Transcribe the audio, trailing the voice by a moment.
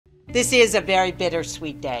This is a very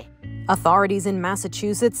bittersweet day. Authorities in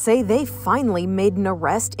Massachusetts say they finally made an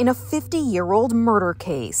arrest in a 50-year-old murder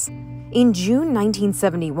case. In June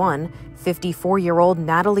 1971, 54-year-old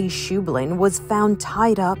Natalie Scheublin was found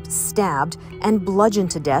tied up, stabbed, and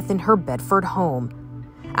bludgeoned to death in her Bedford home.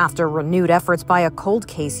 After renewed efforts by a cold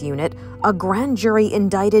case unit, a grand jury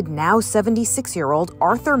indicted now 76-year-old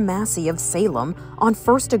Arthur Massei of Salem on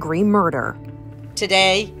first-degree murder.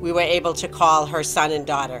 Today, we were able to call her son and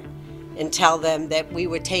daughter and tell them that we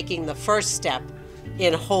were taking the first step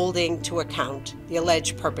in holding to account the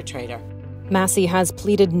alleged perpetrator. Massei has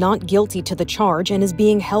pleaded not guilty to the charge and is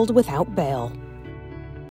being held without bail.